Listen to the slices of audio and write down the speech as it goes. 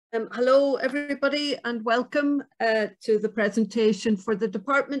Hello, everybody, and welcome to the presentation for the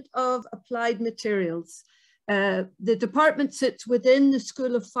Department of Applied Materials. The department sits within the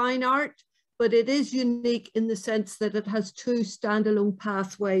School of Fine Art, but it is unique in the sense that it has two standalone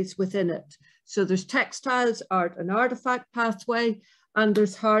pathways within it. So there's Textiles, Art and Artefact pathway, and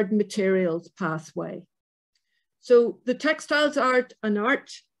there's Hard Materials pathway. So the Textiles, Art and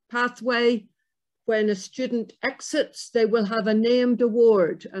Art pathway, when a student exits, they will have a named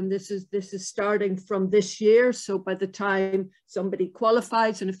award, and this is starting from this year. So by the time somebody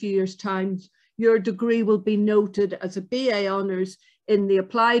qualifies in a few years' time, your degree will be noted as a BA Honours in the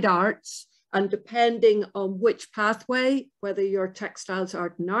Applied Arts, and depending on which pathway, whether you're Textiles,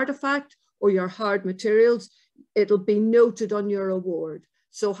 Art and Artefact or your Hard Materials, it'll be noted on your award.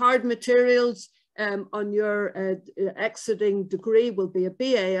 So Hard Materials on your exiting degree will be a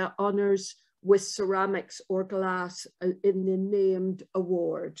BA Honours with ceramics or glass in the named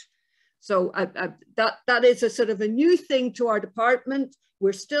award. So that is a sort of a new thing to our department.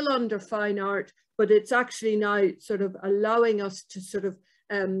 We're still under fine art, but it's actually now sort of allowing us to sort of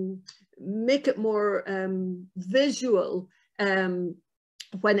make it more visual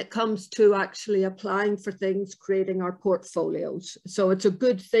when it comes to actually applying for things, creating our portfolios. So it's a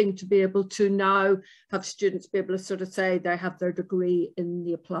good thing to be able to now have students be able to sort of say they have their degree in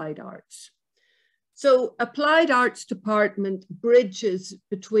the applied arts. So Applied Arts Department bridges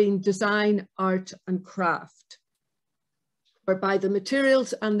between design, art and craft, whereby the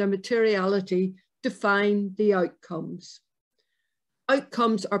materials and their materiality define the outcomes.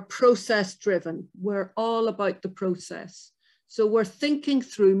 Outcomes are process driven. We're all about the process. So we're thinking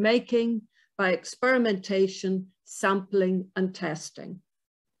through making by experimentation, sampling and testing.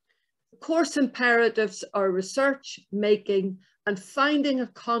 The course imperatives are research, making, and finding a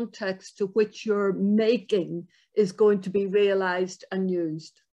context to which your making is going to be realized and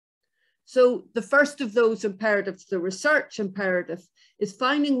used. So the first of those imperatives, the research imperative, is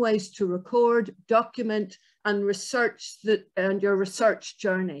finding ways to record, document, and research your research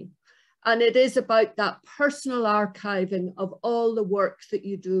journey. And it is about that personal archiving of all the work that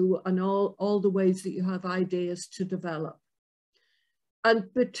you do and all the ways that you have ideas to develop.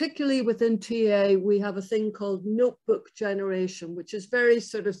 And particularly within TA, we have a thing called notebook generation, which is very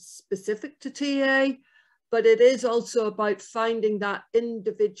sort of specific to TA, but it is also about finding that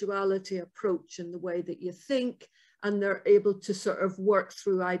individuality approach in the way that you think, and they're able to sort of work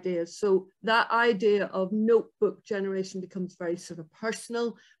through ideas. So that idea of notebook generation becomes very sort of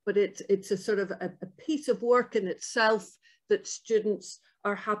personal, but it's a sort of a piece of work in itself that students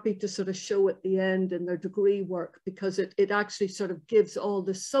are happy to sort of show at the end in their degree work, because it actually sort of gives all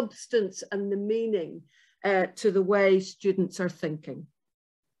the substance and the meaning to the way students are thinking.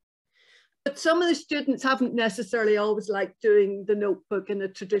 But some of the students haven't necessarily always liked doing the notebook in a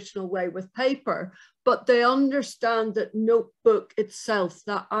traditional way with paper, but they understand that notebook itself,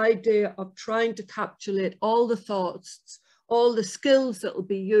 that idea of trying to capsulate all the thoughts, all the skills that will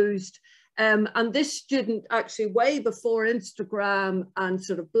be used. And this student actually, way before Instagram and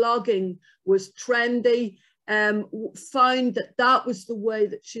sort of blogging was trendy, found that that was the way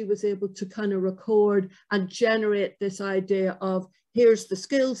that she was able to kind of record and generate this idea of, here's the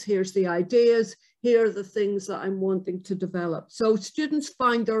skills, here's the ideas, here are the things that I'm wanting to develop. So students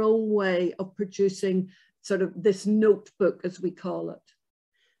find their own way of producing sort of this notebook, as we call it.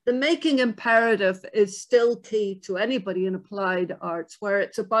 The making imperative is still key to anybody in applied arts, where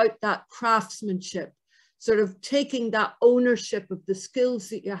it's about that craftsmanship, sort of taking that ownership of the skills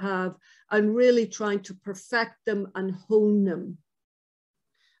that you have and really trying to perfect them and hone them.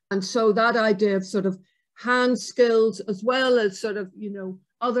 And so that idea of sort of hand skills, as well as sort of, you know,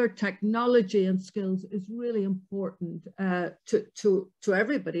 other technology and skills, is really important to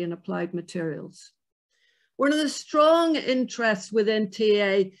everybody in applied materials. One of the strong interests within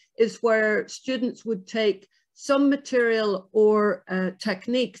TA is where students would take some material or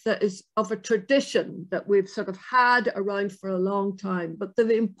technique that is of a tradition that we've sort of had around for a long time, but the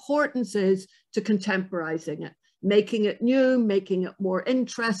importance is to contemporizing it, making it new, making it more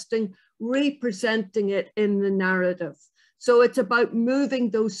interesting, representing it in the narrative. So it's about moving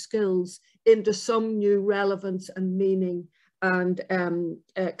those skills into some new relevance and meaning and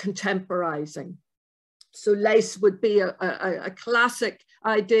contemporizing. So lace would be a classic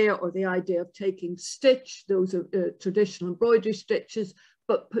idea, or the idea of taking stitch, those are traditional embroidery stitches,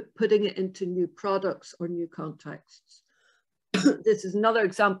 but putting it into new products or new contexts. This is another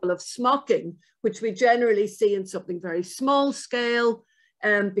example of smocking, which we generally see in something very small scale,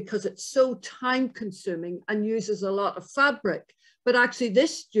 because it's so time consuming and uses a lot of fabric. But actually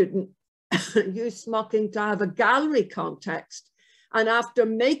this student used smocking to have a gallery context. And after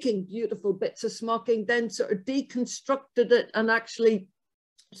making beautiful bits of smocking, then sort of deconstructed it and actually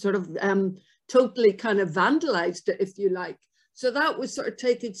sort of totally kind of vandalized it, if you like. So that was sort of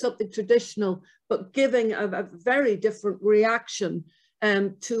taking something traditional, but giving a very different reaction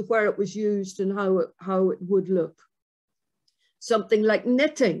to where it was used and how it would look. Something like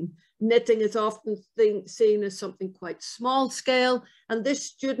knitting. Knitting is often seen as something quite small scale. And this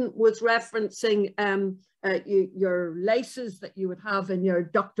student was referencing your laces that you would have in your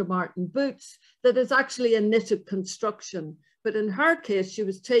Dr. Martin boots, that is actually a knitted construction. But in her case, she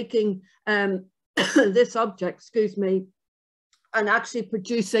was taking this object, excuse me, and actually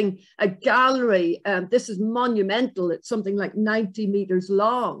producing a gallery. This is monumental. It's something like 90 meters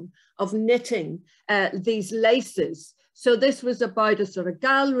long of knitting these laces. So this was about a sort of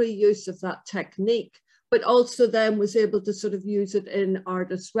gallery use of that technique, but also then was able to sort of use it in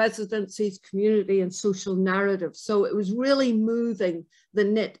artist residencies, community and social narratives. So it was really moving the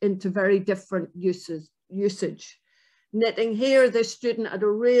knit into very different usage. Knitting here, this student had a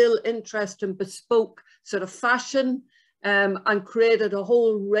real interest in bespoke sort of fashion and created a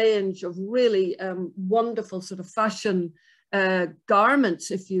whole range of really wonderful sort of fashion garments,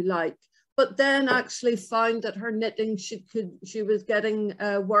 if you like. But then actually found that her knitting, she was getting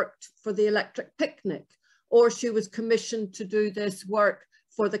worked for the Electric Picnic, or she was commissioned to do this work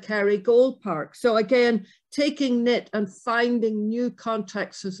for the Kerry Gold Park. So again, taking knit and finding new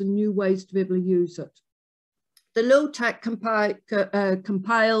contexts and new ways to be able to use it. The low-tech combined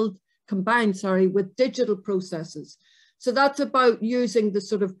with digital processes. So that's about using the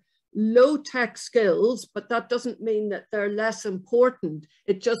sort of low-tech skills, but that doesn't mean that they're less important.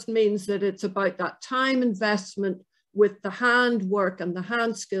 It just means that it's about that time investment with the hand work and the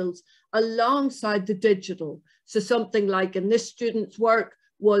hand skills alongside the digital. So something like in this student's work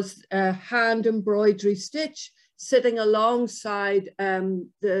was a hand embroidery stitch sitting alongside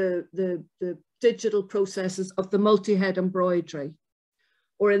the digital processes of the multi-head embroidery.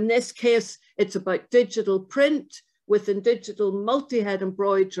 Or in this case, it's about digital print within digital multi-head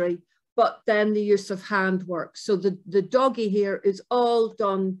embroidery, but then the use of handwork. So the doggy here is all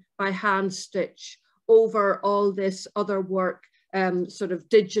done by hand stitch over all this other work sort of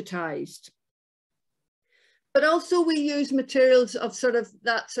digitized. But also we use materials of sort of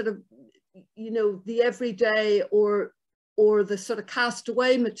that sort of, you know, the everyday or the sort of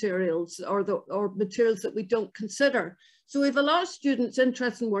castaway materials or materials that we don't consider. So we have a lot of students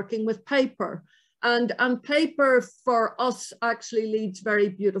interested in working with paper. And paper for us actually leads very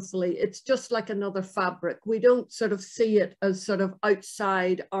beautifully. It's just like another fabric. We don't sort of see it as sort of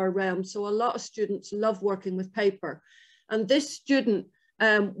outside our realm. So a lot of students love working with paper. And this student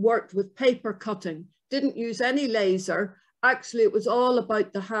worked with paper cutting, didn't use any laser. Actually, it was all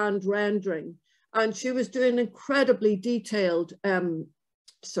about the hand rendering. And she was doing incredibly detailed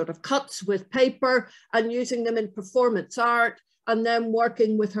sort of cuts with paper and using them in performance art, and then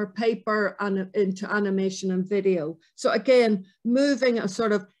working with her paper and into animation and video. So again, moving a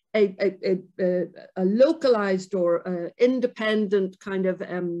sort of a localized or independent kind of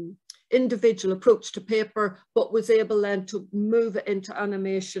individual approach to paper, but was able then to move it into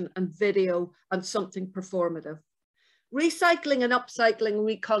animation and video and something performative. Recycling and upcycling,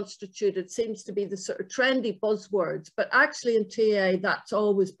 reconstituted seems to be the sort of trendy buzzwords, but actually in TA, that's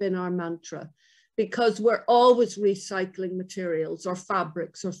always been our mantra, because we're always recycling materials or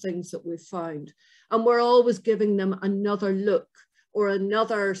fabrics or things that we've found. And we're always giving them another look or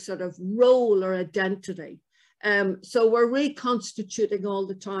another sort of role or identity. So we're reconstituting all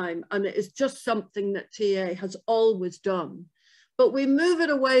the time, and it is just something that TA has always done. But we move it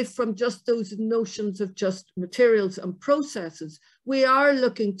away from just those notions of just materials and processes. We are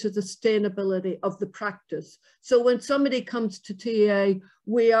looking to the sustainability of the practice. So when somebody comes to TA,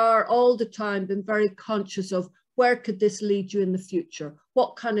 we are all the time being very conscious of where could this lead you in the future?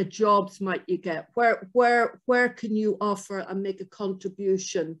 What kind of jobs might you get? Where can you offer and make a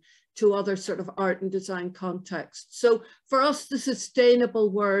contribution to other sort of art and design contexts? So for us, the sustainable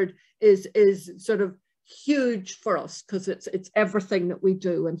word is sort of huge for us, because it's everything that we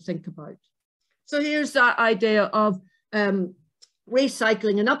do and think about. So here's that idea of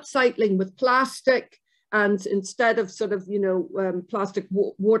recycling and upcycling with plastic, and instead of sort of, you know, plastic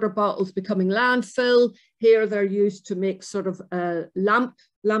water bottles becoming landfill, here they're used to make sort of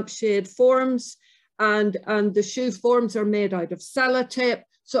lampshade forms, and the shoe forms are made out of sellotape.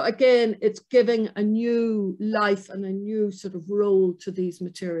 So again, it's giving a new life and a new sort of role to these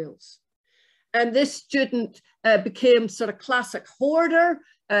materials. And this student became sort of classic hoarder.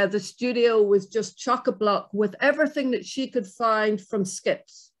 The studio was just chock-a-block with everything that she could find from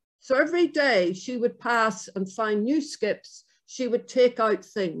skips. So every day she would pass and find new skips. she would take out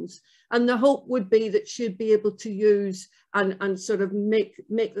things. And the hope would be that she'd be able to use and sort of make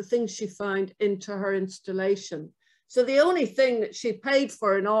the things she found into her installation. So the only thing that she paid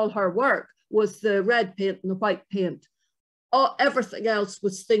for in all her work was the red paint and the white paint. Everything else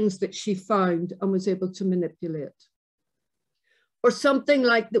was things that she found and was able to manipulate. Or something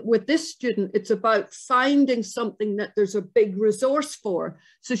like that with this student, it's about finding something that there's a big resource for.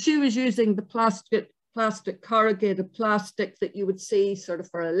 So she was using the plastic corrugated plastic that you would see sort of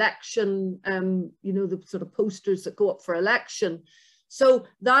for election, you know, the sort of posters that go up for election. So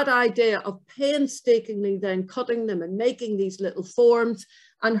that idea of painstakingly then cutting them and making these little forms,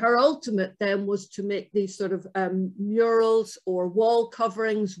 and her ultimate then was to make these sort of murals or wall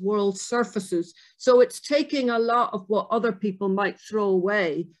coverings, wall surfaces. So it's taking a lot of what other people might throw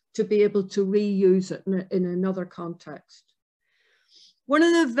away to be able to reuse it in another context. One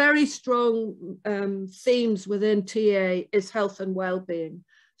of the very strong themes within TA is health and well-being.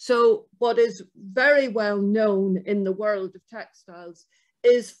 So what is very well known in the world of textiles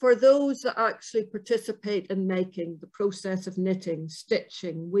is for those that actually participate in making the process of knitting,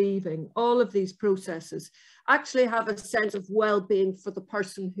 stitching, weaving, all of these processes actually have a sense of well-being for the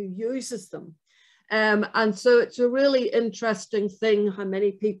person who uses them. And so it's a really interesting thing how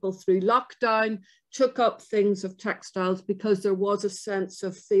many people through lockdown took up things of textiles because there was a sense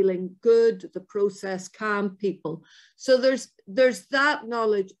of feeling good, the process calmed people. So there's that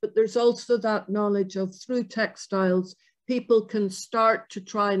knowledge, but there's also that knowledge of through textiles, people can start to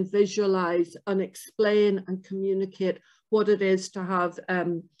try and visualize and explain and communicate what it is to have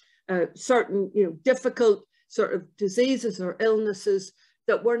certain, you know, difficult sort of diseases or illnesses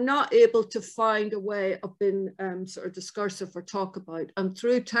that we're not able to find a way of being sort of discursive or talk about. And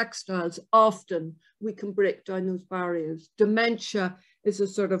through textiles, often we can break down those barriers. Dementia is a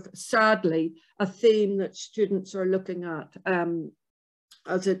sort of, sadly, a theme that students are looking at,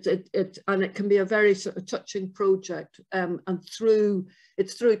 as and it can be a very sort of touching project. And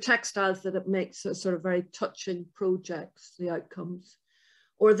it's through textiles that it makes a sort of very touching projects, the outcomes.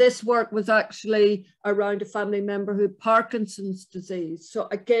 Or this work was actually around a family member who had Parkinson's disease. So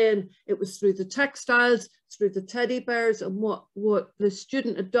again, it was through the textiles, through the teddy bears, and what the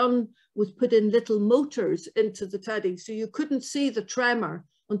student had done was put in little motors into the teddy. So you couldn't see the tremor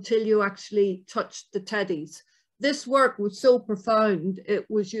until you actually touched the teddies. This work was so profound, it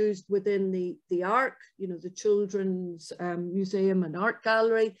was used within the ARC, you know, the Children's Museum and Art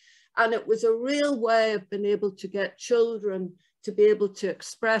Gallery. And it was a real way of being able to get children to be able to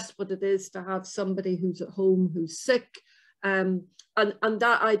express what it is to have somebody who's at home, who's sick. And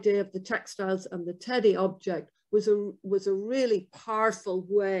that idea of the textiles and the teddy object was a really powerful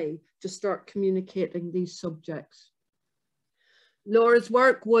way to start communicating these subjects. Laura's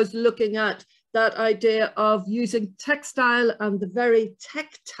work was looking at that idea of using textile and the very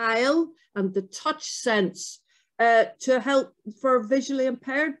tactile and the touch sense to help for visually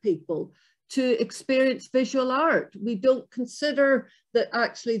impaired people to experience visual art. We don't consider that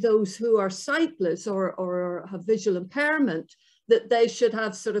actually those who are sightless or have visual impairment, that they should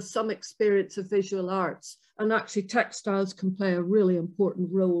have sort of some experience of visual arts. And actually textiles can play a really important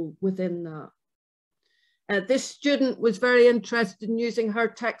role within that. This student was very interested in using her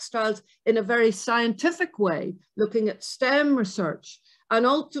textiles in a very scientific way, looking at STEM research, and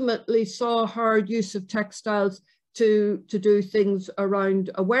ultimately saw her use of textiles to do things around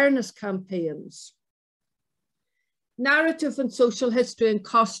awareness campaigns. Narrative and social history and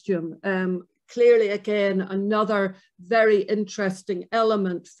costume, clearly again, another very interesting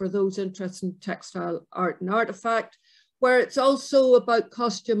element for those interested in textile art and artifact, where it's also about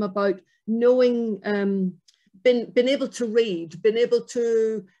costume, about knowing, been able to read, been able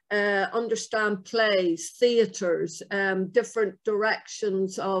to understand plays, theatres, different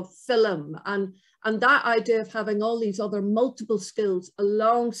directions of film, and that idea of having all these other multiple skills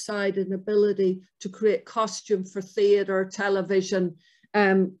alongside an ability to create costume for theatre, television,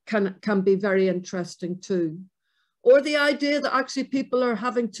 can be very interesting too. Or the idea that actually people are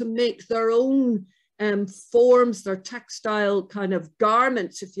having to make their own forms, their textile kind of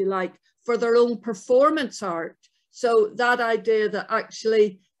garments, if you like, for their own performance art. So that idea that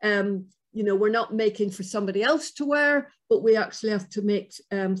actually, you know, we're not making for somebody else to wear, but we actually have to make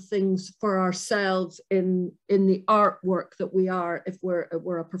things for ourselves in the artwork that we are if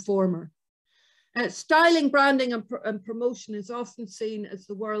we're a performer. Styling, branding and promotion is often seen as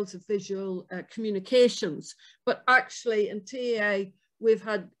the worlds of visual communications, but actually in TA we've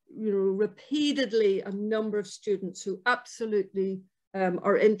had, you know, repeatedly a number of students who absolutely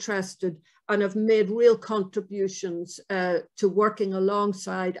are interested and have made real contributions to working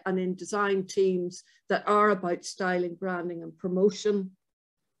alongside and in design teams that are about styling, branding and promotion.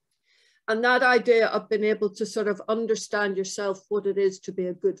 And that idea of being able to sort of understand yourself, what it is to be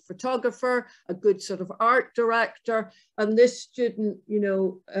a good photographer, a good sort of art director. And this student, you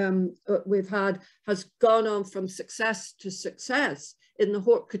know, we've had has gone on from success to success in the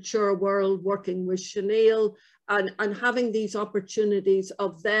haute couture world, working with Chanel and having these opportunities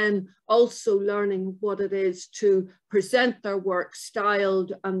of then also learning what it is to present their work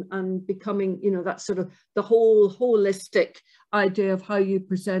styled and becoming, you know, that sort of the whole holistic idea of how you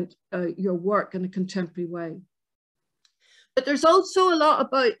present your work in a contemporary way. But there's also a lot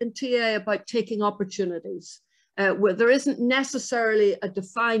about in TA about taking opportunities where there isn't necessarily a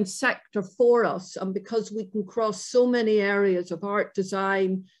defined sector for us, and because we can cross so many areas of art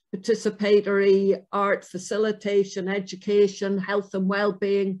design, participatory art, facilitation, education, health and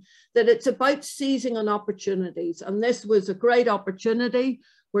well-being, that it's about seizing on opportunities. And this was a great opportunity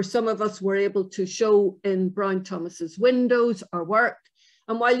where some of us were able to show in Brown Thomas's windows our work.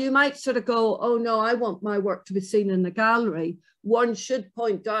 And while you might sort of go, oh no, I want my work to be seen in the gallery, one should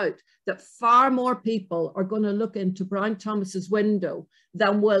point out that far more people are going to look into Brown Thomas's window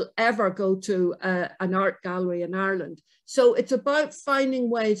than will ever go to an art gallery in Ireland. So it's about finding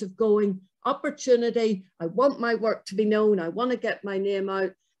ways of going opportunity. I want my work to be known. I want to get my name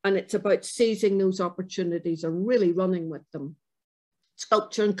out. And it's about seizing those opportunities and really running with them.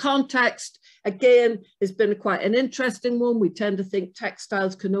 Sculpture and context, again, has been quite an interesting one. We tend to think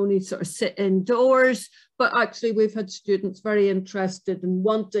textiles can only sort of sit indoors, but actually we've had students very interested in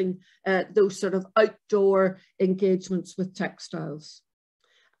wanting those sort of outdoor engagements with textiles.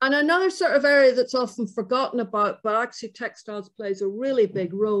 And another sort of area that's often forgotten about, but actually textiles plays a really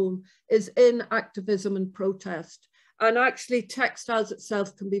big role, is in activism and protest. And actually textiles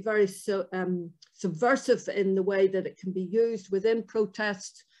itself can be very subversive in the way that it can be used within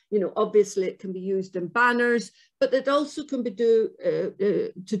protests. You know, obviously it can be used in banners, but it also can be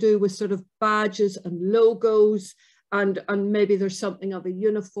to do with sort of badges and logos, and maybe there's something of a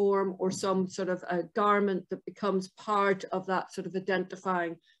uniform or some sort of a garment that becomes part of that sort of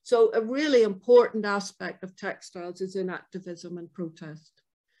identifying. So a really important aspect of textiles is in activism and protest.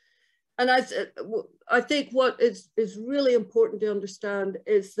 And I think what is really important to understand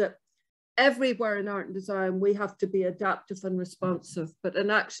is that everywhere in art and design, we have to be adaptive and responsive. But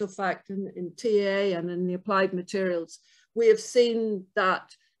in actual fact, in TA and in the applied materials, we have seen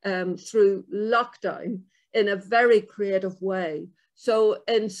that through lockdown in a very creative way. So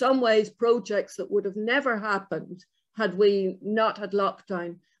in some ways, projects that would have never happened had we not had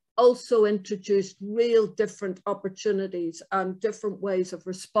lockdown also introduced real different opportunities and different ways of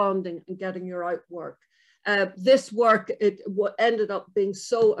responding and getting your artwork. This work, it ended up being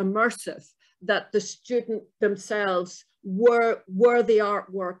so immersive that the student themselves were the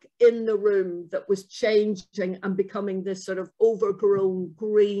artwork in the room that was changing and becoming this sort of overgrown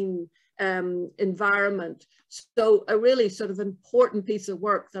green environment. So a really sort of important piece of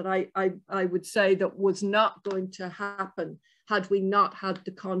work that I would say that was not going to happen had we not had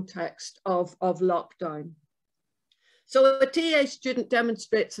the context of lockdown. So a TA student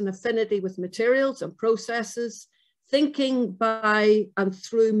demonstrates an affinity with materials and processes, thinking by and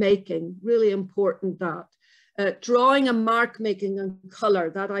through making, really important that. Drawing and mark making and colour,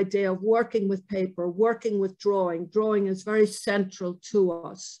 that idea of working with paper, working with drawing. Drawing is very central to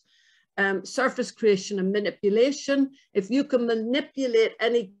us. Surface creation and manipulation. If you can manipulate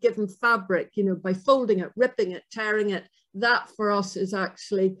any given fabric, you know, by folding it, ripping it, tearing it, that for us is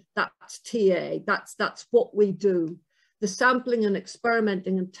actually, that's TA, that's what we do. The sampling and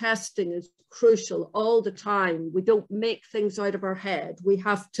experimenting and testing is crucial all the time. We don't make things out of our head. We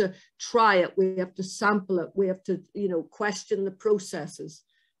have to try it, we have to sample it, we have to, you know, question the processes.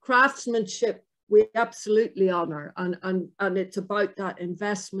 Craftsmanship, we absolutely honour, and it's about that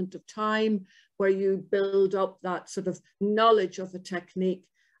investment of time where you build up that sort of knowledge of a technique.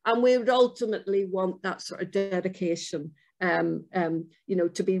 And we would ultimately want that sort of dedication, you know,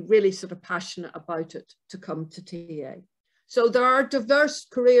 to be really sort of passionate about it to come to TA. So there are diverse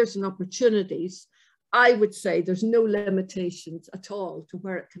careers and opportunities. I would say there's no limitations at all to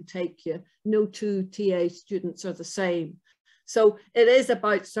where it can take you. No two TA students are the same. So it is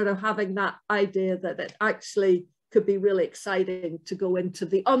about sort of having that idea that it actually could be really exciting to go into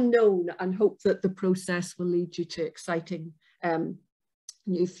the unknown and hope that the process will lead you to exciting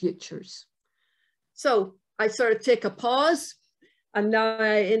new futures. So I sort of take a pause, and now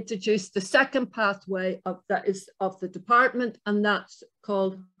I introduce the second pathway of the department, and that's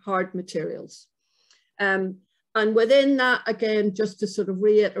called hard materials. And within that, again, just to sort of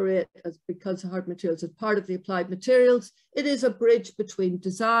reiterate, as because hard materials is part of the applied materials, it is a bridge between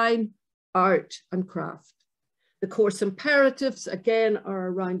design, art, and craft. The course imperatives, again, are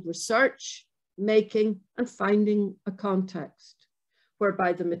around research, making, and finding a context,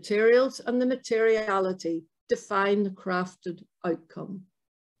 whereby the materials and the materiality define the crafted outcome.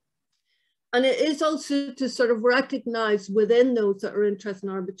 And it is also to sort of recognize within those that are interested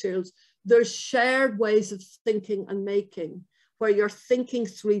in our materials, there's shared ways of thinking and making, where you're thinking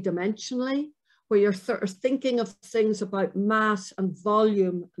three-dimensionally, where you're sort of thinking of things about mass and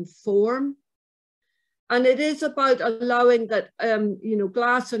volume and form. And it is about allowing that, you know,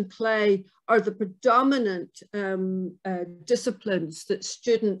 glass and clay are the predominant disciplines that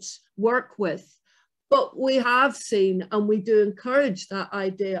students work with. But we have seen, and we do encourage that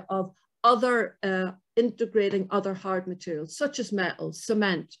idea of other integrating other hard materials, such as metal,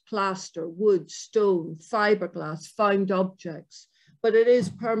 cement, plaster, wood, stone, fiberglass, found objects. But it is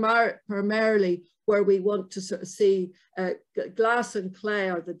primarily where we want to sort of see glass and clay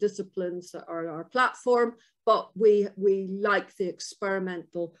are the disciplines that are our platform, but we like the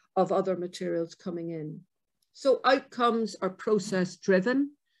experimental of other materials coming in. So outcomes are process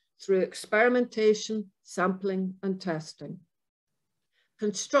driven through experimentation, sampling, and testing.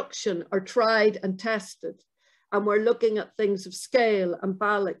 Construction are tried and tested, and we're looking at things of scale and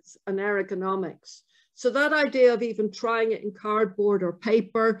balance and ergonomics. So that idea of even trying it in cardboard or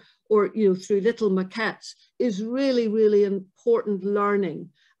paper or, you know, through little maquettes is really, really important learning.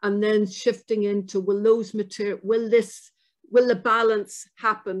 And then shifting into, will the balance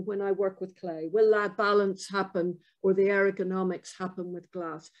happen when I work with clay? Will that balance happen, or the ergonomics happen with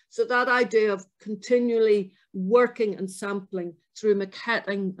glass? So that idea of continually working and sampling through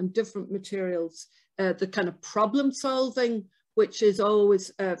maquetting and different materials, the kind of problem solving, which is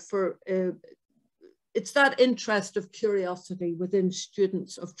always it's that interest of curiosity within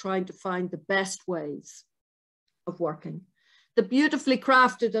students of trying to find the best ways of working. The beautifully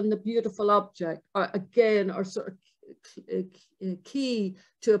crafted and the beautiful object are, again, are sort of key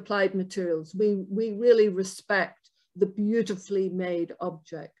to applied materials. We really respect the beautifully made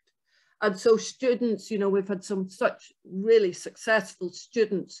object. And so students, you know, we've had some such really successful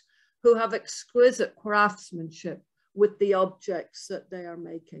students who have exquisite craftsmanship with the objects that they are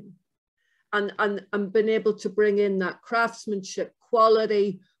making. And been able to bring in that craftsmanship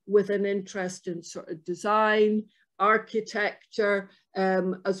quality with an interest in sort of design, architecture,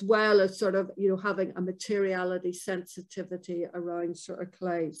 as well as sort of, you know, having a materiality sensitivity around sort of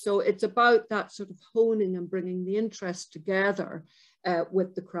clay. So it's about that sort of honing and bringing the interest together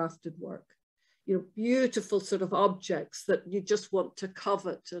with the crafted work. You know, beautiful sort of objects that you just want to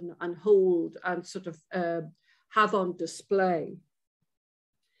covet and hold and sort of have on display.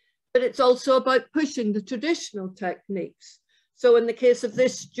 But it's also about pushing the traditional techniques. So in the case of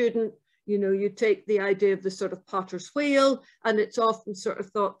this student, you know, you take the idea of the sort of potter's wheel, and it's often sort of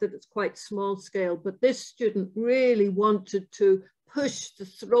thought that it's quite small scale, but this student really wanted to push the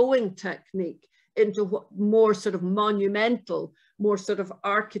throwing technique into what more sort of monumental, more sort of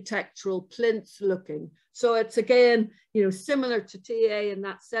architectural plinth looking. So it's again, you know, similar to TA in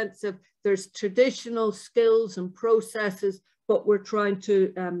that sense of there's traditional skills and processes, but we're trying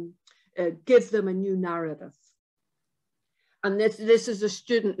to give them a new narrative. And this is a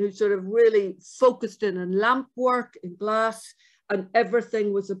student who sort of really focused in lamp work, in glass, and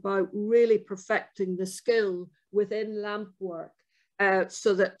everything was about really perfecting the skill within lamp work,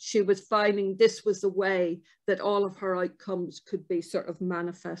 so that she was finding this was the way that all of her outcomes could be sort of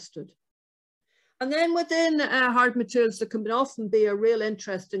manifested. And then within hard materials, there can often be a real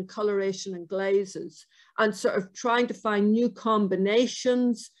interest in coloration and glazes, and sort of trying to find new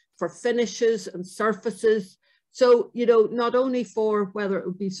combinations for finishes and surfaces. So, you know, not only for whether it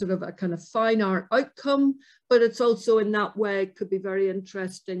would be sort of a kind of fine art outcome, but it's also in that way it could be very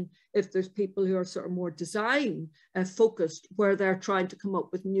interesting if there's people who are sort of more design focused, where they're trying to come up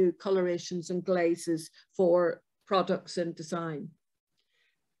with new colorations and glazes for products in design.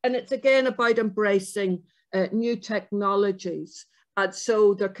 And it's again about embracing new technologies. And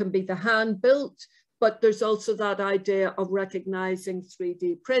so there can be the hand built, but there's also that idea of recognizing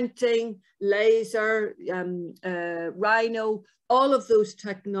 3D printing, laser, rhino, all of those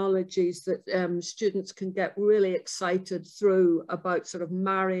technologies that students can get really excited through about sort of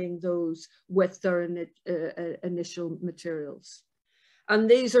marrying those with their initial materials. And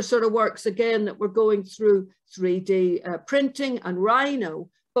these are sort of works, again, that we're going through 3D printing and rhino,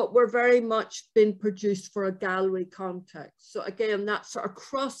 but we're very much been produced for a gallery context. So again, that sort of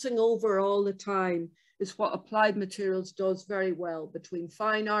crossing over all the time is what applied materials does very well between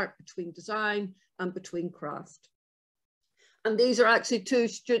fine art, between design, and between craft. And these are actually two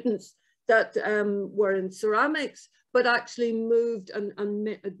students that were in ceramics, but actually moved and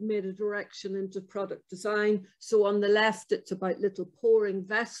made a direction into product design. So on the left, it's about little pouring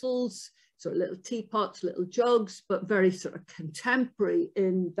vessels, so little teapots, little jugs, but very sort of contemporary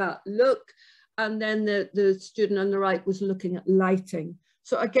in that look. And then the student on the right was looking at lighting.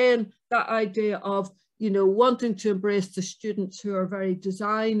 So again, that idea of, you know, wanting to embrace the students who are very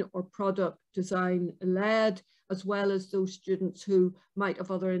design or product design led, as well as those students who might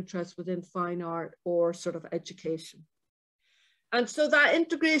have other interests within fine art or sort of education. And so that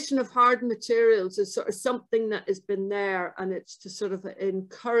integration of hard materials is sort of something that has been there, and it's to sort of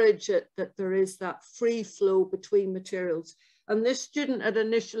encourage it, that there is that free flow between materials. And this student had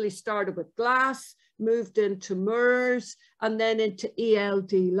initially started with glass, moved into mirrors, and then into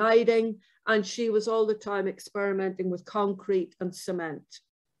ELD lighting. And she was all the time experimenting with concrete and cement,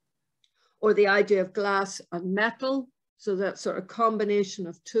 or the idea of glass and metal. So that sort of combination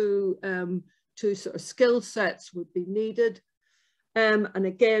of two sort of skill sets would be needed. And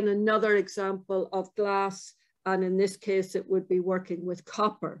again, another example of glass, and in this case, it would be working with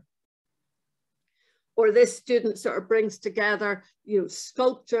copper. Or this student sort of brings together, you know,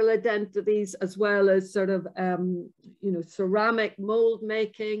 sculptural identities as well as sort of, you know, ceramic mold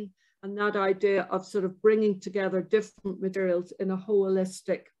making, and that idea of sort of bringing together different materials in a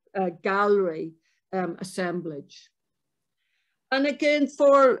holistic gallery assemblage. And again,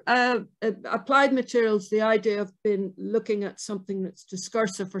 for applied materials, the idea of looking at something that's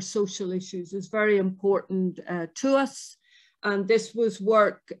discursive for social issues is very important to us. And this was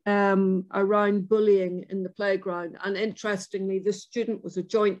work around bullying in the playground. And interestingly, the student was a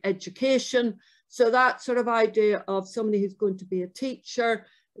joint education. So that sort of idea of somebody who's going to be a teacher,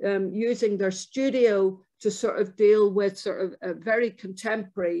 using their studio to sort of deal with sort of very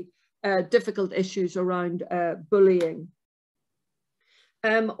contemporary difficult issues around bullying.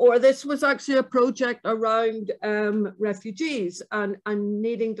 Or this was actually a project around refugees and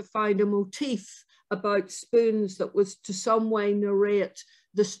needing to find a motif about spoons that was to some way narrate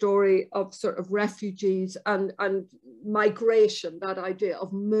the story of sort of refugees and migration, that idea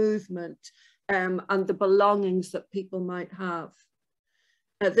of movement and the belongings that people might have.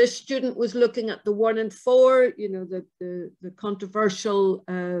 This student was looking at the 1 in 4, you know, the controversial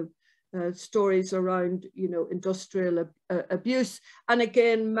stories around, you know, industrial abuse, and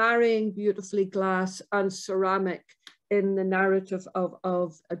again marrying beautifully glass and ceramic in the narrative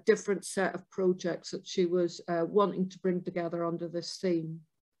of a different set of projects that she was wanting to bring together under this theme.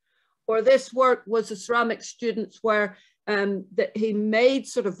 Or this work was a ceramic student where that he made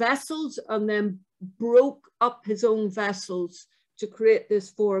sort of vessels and then broke up his own vessels to create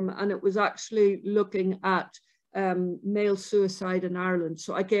this form, and it was actually looking at male suicide in Ireland.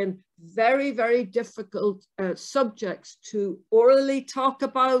 So again, very, very difficult subjects to orally talk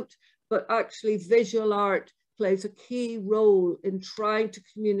about, but actually visual art plays a key role in trying to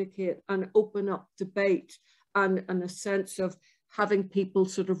communicate and open up debate and a sense of having people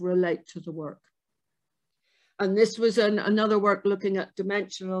sort of relate to the work. And this was another work looking at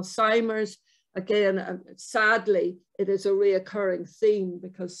dimensional Alzheimer's. Again, sadly, it is a reoccurring theme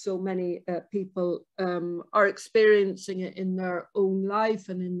because so many people are experiencing it in their own life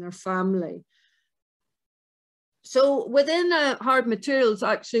and in their family. So within hard materials,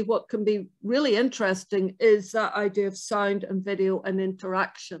 actually, what can be really interesting is that idea of sound and video and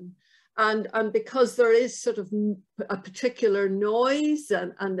interaction. And because there is sort of a particular noise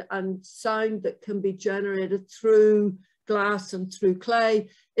and sound that can be generated through glass and through clay,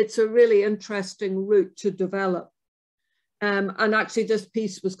 it's a really interesting route to develop. And actually this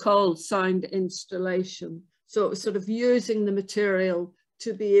piece was called Sound Installation. So it was sort of using the material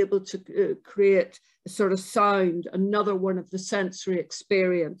to be able to create a sort of sound, another one of the sensory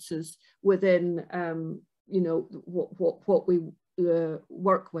experiences within, you know, what we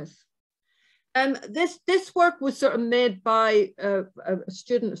work with. This work was sort of made by a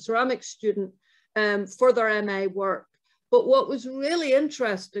student, a ceramic student, for their MA work. But what was really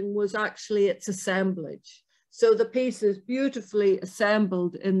interesting was actually its assemblage. So the piece is beautifully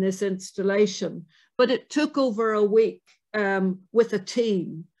assembled in this installation, but it took over a week with a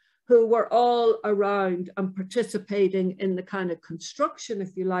team who were all around and participating in the kind of construction,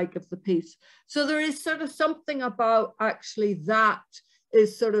 if you like, of the piece. So there is sort of something about actually that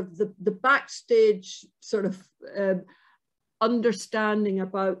is sort of the backstage sort of understanding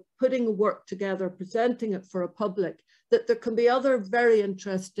about putting a work together, presenting it for a public, that there can be other very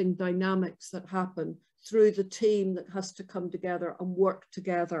interesting dynamics that happen through the team that has to come together and work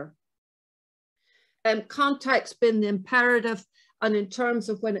together. Context being the imperative, and in terms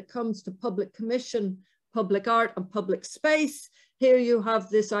of when it comes to public commission, public art and public space, here you have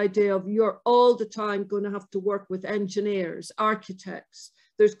this idea of you're all the time going to have to work with engineers, architects.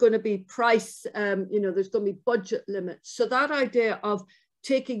 There's going to be price, there's going to be budget limits. So that idea of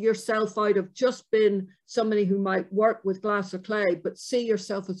taking yourself out of just being somebody who might work with glass or clay, but see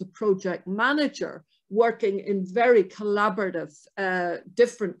yourself as a project manager working in very collaborative,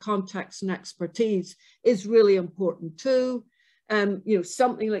 different contexts and expertise is really important too.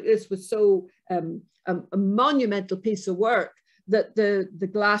 Something like this was so a monumental piece of work that the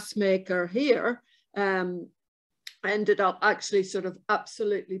glassmaker here ended up actually sort of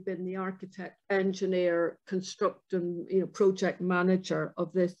absolutely being the architect, engineer, constructor, project manager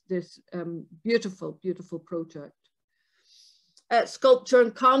of this beautiful, beautiful project. Sculpture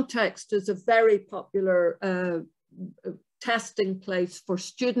and context is a very popular testing place for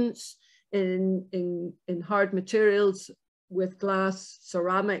students in hard materials with glass,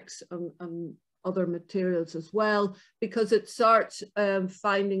 ceramics and other materials as well, because it starts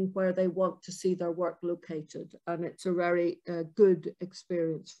finding where they want to see their work located, and it's a very good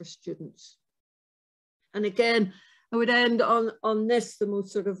experience for students. And again, I would end on this, the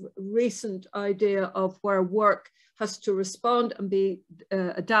most sort of recent idea of where work has to respond and be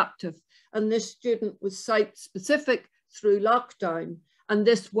adaptive. And this student was site specific through lockdown, and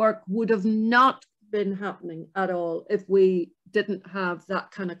this work would have not been happening at all if we didn't have that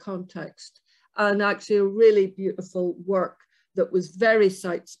kind of context. And actually a really beautiful work that was very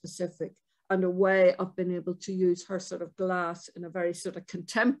site specific, and a way of being able to use her sort of glass in a very sort of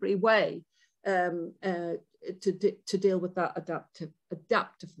contemporary way to deal with that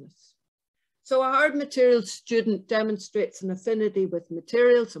adaptiveness. So a hard materials student demonstrates an affinity with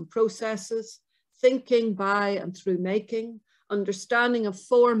materials and processes, thinking by and through making, understanding of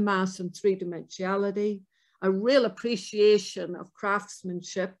form, mass and three-dimensionality, a real appreciation of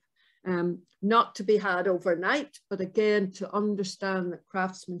craftsmanship, not to be had overnight, but again, to understand that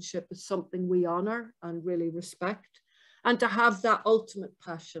craftsmanship is something we honor and really respect, and to have that ultimate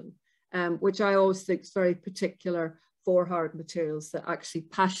passion, which I always think is very particular for hard materials, that actually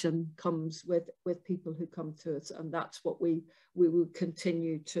passion comes with people who come to us, and that's what we will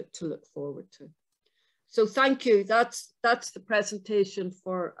continue to look forward to. So thank you. That's the presentation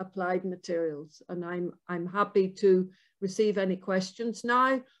for applied materials, and I'm happy to receive any questions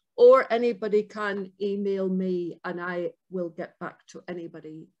now, or anybody can email me and I will get back to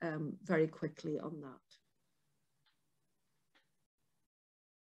anybody very quickly on that.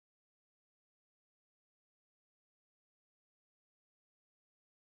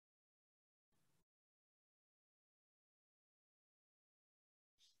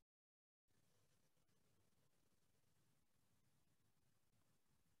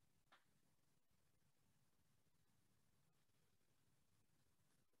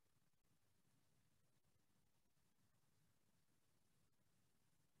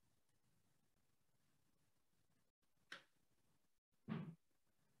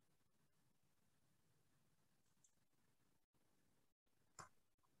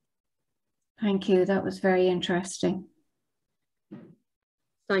 Thank you. That was very interesting.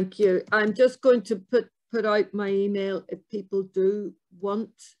 Thank you. I'm just going to put out my email if people do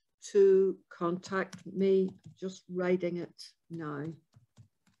want to contact me. I'm just writing it now.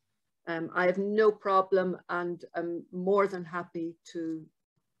 I have no problem, and I'm more than happy to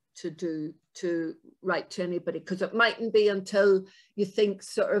write to anybody, because it mightn't be until you think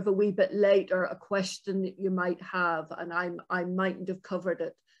sort of a wee bit later a question that you might have, and I mightn't have covered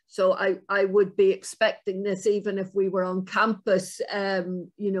it. So I would be expecting this even if we were on campus,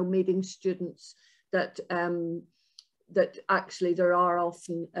 meeting students, that that actually there are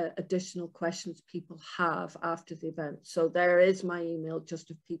often additional questions people have after the event. So there is my email, just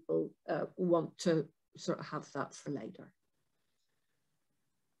if people want to sort of have that for later.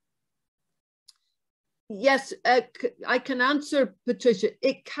 Yes, I can answer, Patricia.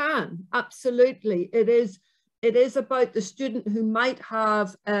 It can, absolutely. It is about the student who might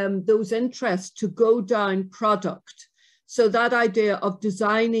have those interests to go down product. So that idea of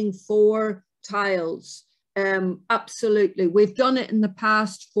designing for tiles, absolutely. We've done it in the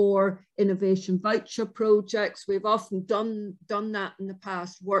past for innovation voucher projects. We've often done that in the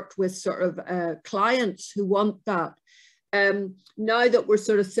past, worked with sort of clients who want that. Now that we're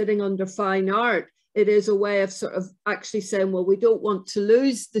sort of sitting under fine art, it is a way of sort of actually saying, well, we don't want to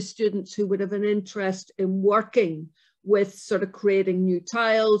lose the students who would have an interest in working with sort of creating new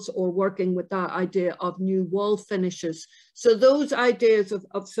tiles or working with that idea of new wall finishes. So those ideas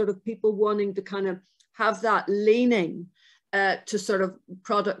of sort of people wanting to kind of have that leaning to sort of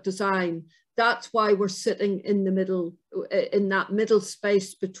product design, that's why we're sitting in the middle, in that middle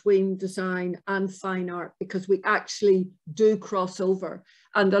space between design and fine art, because we actually do cross over.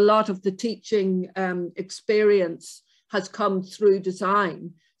 And a lot of the teaching experience has come through design.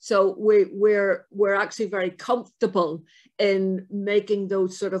 So we're actually very comfortable in making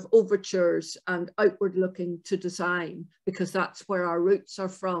those sort of overtures and outward looking to design, because that's where our roots are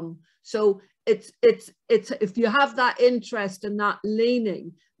from. So it's if you have that interest and that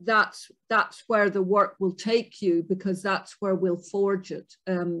leaning, that's where the work will take you, because that's where we'll forge it.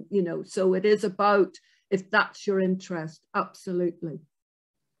 You know, so it is about, if that's your interest, absolutely.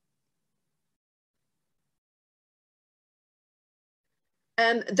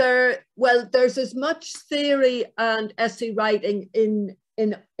 There's as much theory and essay writing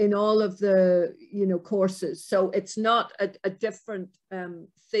in all of the, you know, courses. So it's not a different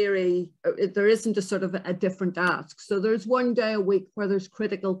theory. There isn't a sort of a different ask. So there's one day a week where there's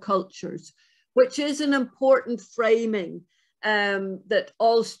critical cultures, which is an important framing that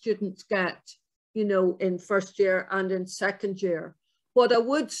all students get, you know, in first year and in second year. What I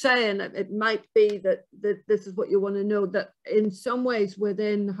would say, and it might be that this is what you want to know, that in some ways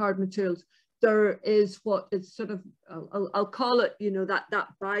within hard materials, there is what is sort of, I'll call it, you know, that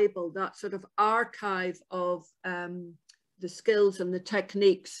Bible, that sort of archive of the skills and the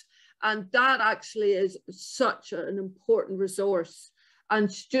techniques. And that actually is such an important resource.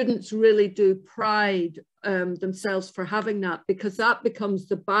 And students really do pride themselves for having that, because that becomes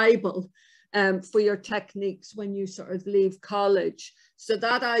the Bible for your techniques when you sort of leave college. So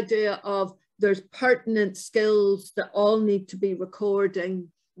that idea of there's pertinent skills that all need to be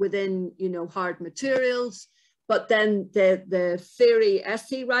recording within, you know, hard materials, but then the theory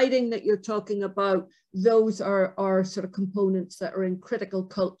essay writing that you're talking about, those are sort of components that are in critical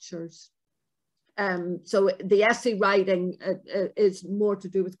cultures. So the essay writing is more to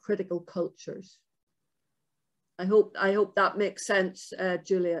do with critical cultures. I hope that makes sense,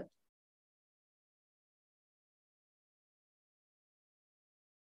 Juliet.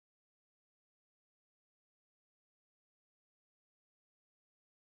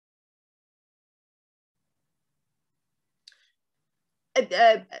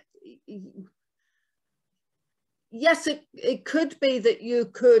 Yes, it could be that you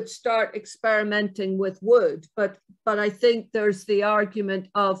could start experimenting with wood, but I think there's the argument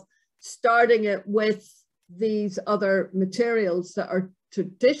of starting it with these other materials that are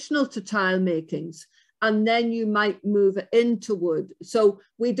traditional to tile makings, and then you might move into wood. So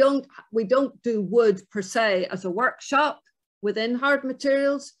we don't do wood per se as a workshop within hard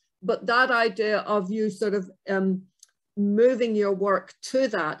materials, but that idea of you sort of moving your work to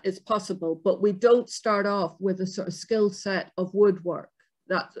that is possible, but we don't start off with a sort of skill set of woodwork.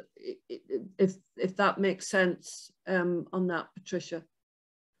 That, if that makes sense on that, Patricia.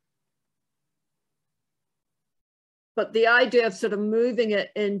 But the idea of sort of moving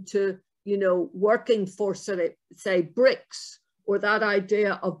it into, you know, working for sort of, say, bricks, or that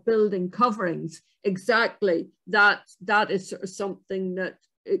idea of building coverings, exactly, that is sort of something that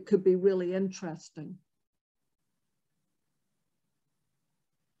it could be really interesting.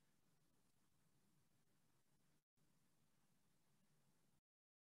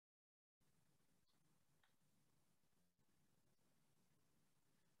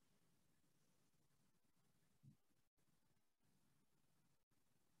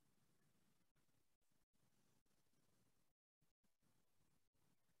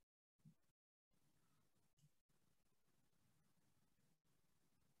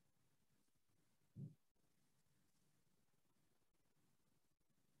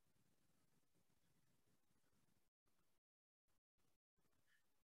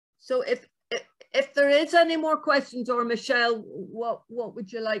 So if there is any more questions, or Michelle, what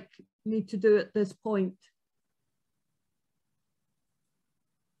would you like me to do at this point?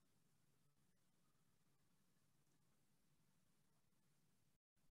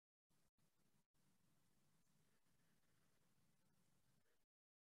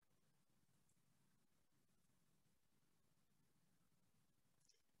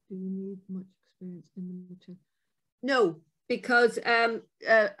 Do you need much experience in the material? No, because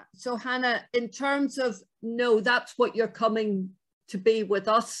so Hannah, in terms of, no, that's what you're coming to be with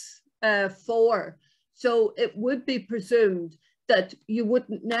us for. So it would be presumed that you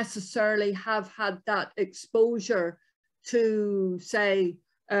wouldn't necessarily have had that exposure to, say,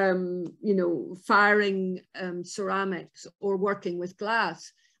 you know, firing ceramics or working with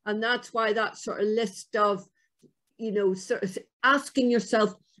glass. And that's why that sort of list of, you know, sort of asking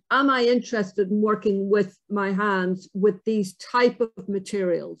yourself, am I interested in working with my hands with these type of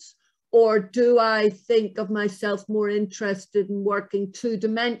materials? Or do I think of myself more interested in working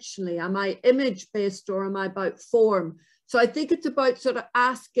two-dimensionally? Am I image-based or am I about form? So I think it's about sort of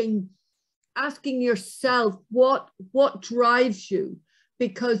asking yourself what drives you,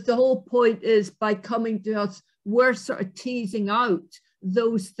 because the whole point is by coming to us, we're sort of teasing out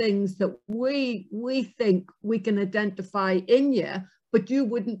those things that we think we can identify in you, but you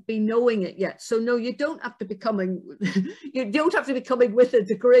wouldn't be knowing it yet. So no, you don't have to be coming with a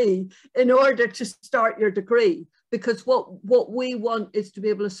degree in order to start your degree, because what we want is to be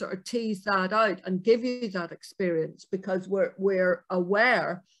able to sort of tease that out and give you that experience, because we're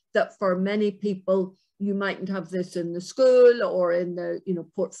aware that for many people, you mightn't have this in the school or in the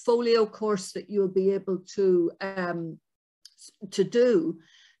portfolio course that you'll be able to do.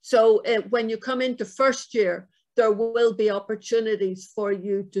 So when you come into first year, there will be opportunities for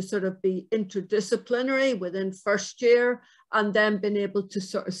you to sort of be interdisciplinary within first year, and then being able to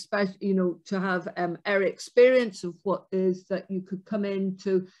sort of to have area experience of what is that you could come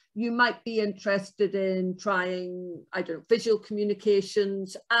into. You might be interested in trying, I don't know, visual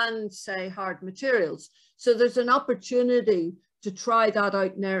communications and say hard materials. So there's an opportunity to try that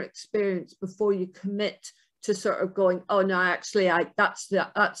out in area experience before you commit to sort of going, oh no, actually that's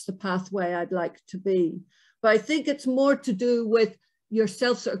the pathway I'd like to be. But I think it's more to do with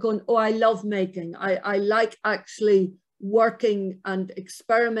yourself sort of going, oh, I love making. I like actually working and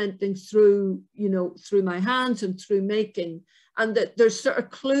experimenting through my hands and through making. And that there's sort of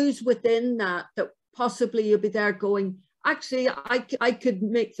clues within that possibly you'll be there going, actually, I could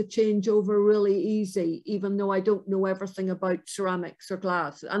make the changeover really easy, even though I don't know everything about ceramics or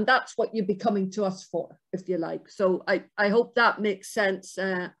glass. And that's what you'd be coming to us for, if you like. So I hope that makes sense,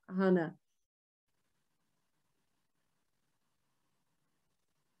 Hannah.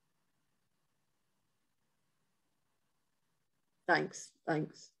 Thanks.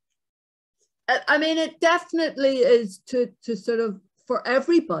 I mean, it definitely is to sort of, for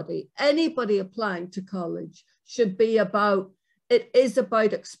everybody, anybody applying to college should be about, it is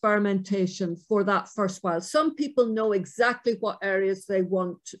about experimentation for that first while. Some people know exactly what areas they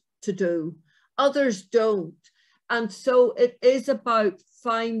want to do, others don't. And so it is about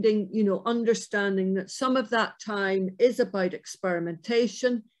finding, understanding that some of that time is about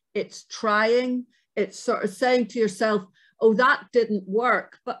experimentation, it's trying, it's sort of saying to yourself, oh, that didn't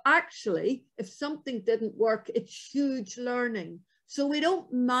work. But actually, if something didn't work, it's huge learning. So we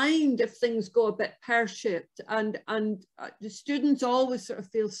don't mind if things go a bit pear-shaped, and the students always sort of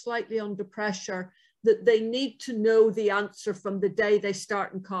feel slightly under pressure that they need to know the answer from the day they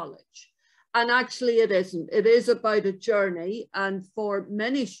start in college. And actually it isn't. It is about a journey. And for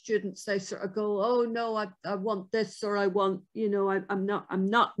many students, they sort of go, oh no, I want this, or I want, I'm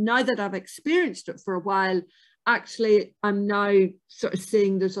not, now that I've experienced it for a while, actually, I'm now sort of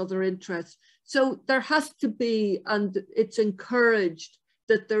seeing there's other interests. So there has to be, and it's encouraged,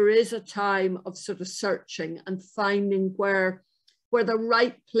 that there is a time of sort of searching and finding where the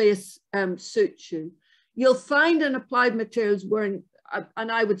right place suits you. You'll find in applied materials,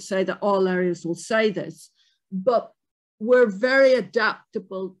 and I would say that all areas will say this, but we're very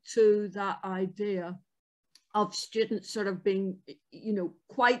adaptable to that idea of students sort of being,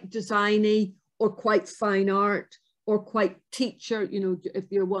 quite designy, or quite fine art, or quite teacher,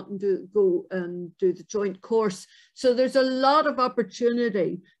 if you're wanting to go and do the joint course. So there's a lot of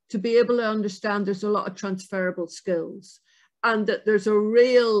opportunity to be able to understand there's a lot of transferable skills, and that there's a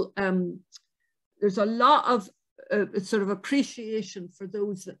real, there's a lot of sort of appreciation for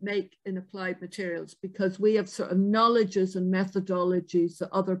those that make in applied materials, because we have sort of knowledges and methodologies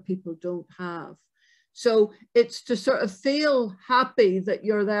that other people don't have. So it's to sort of feel happy that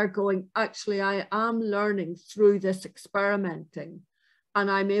you're there going, actually, I am learning through this experimenting,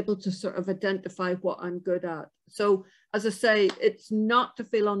 and I'm able to sort of identify what I'm good at. So as I say, it's not to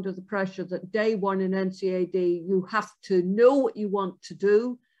feel under the pressure that day one in NCAD, you have to know what you want to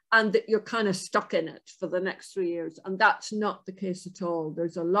do and that you're kind of stuck in it for the next 3 years. And that's not the case at all.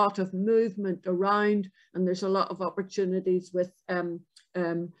 There's a lot of movement around, and there's a lot of opportunities with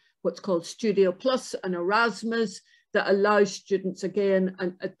what's called Studio Plus and Erasmus that allows students, again,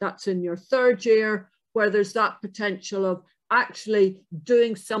 and that's in your third year, where there's that potential of actually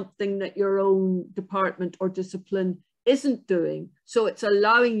doing something that your own department or discipline isn't doing. So it's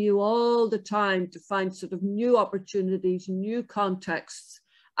allowing you all the time to find sort of new opportunities, new contexts,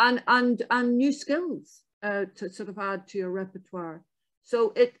 and new skills to sort of add to your repertoire.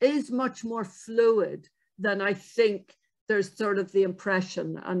 So it is much more fluid than I think there's sort of the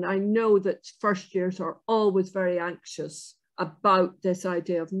impression. And I know that first years are always very anxious about this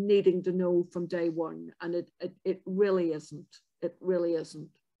idea of needing to know from day one. And it really isn't. It really isn't.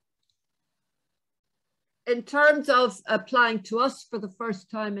 in terms of applying to us for the first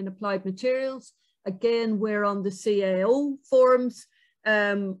time in applied materials, again, we're on the CAO forums,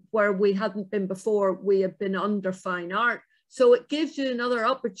 where we hadn't been before. We have been under fine art. So it gives you another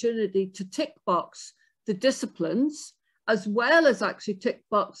opportunity to tick box the disciplines, as well as actually tick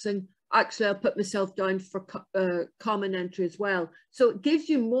boxing. Actually, I'll put myself down for common entry as well. So it gives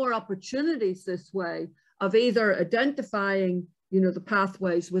you more opportunities this way of either identifying, you know, the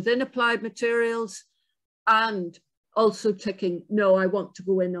pathways within applied materials, and also ticking, no, I want to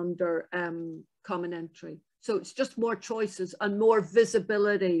go in under common entry. So it's just more choices and more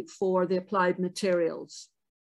visibility for the applied materials.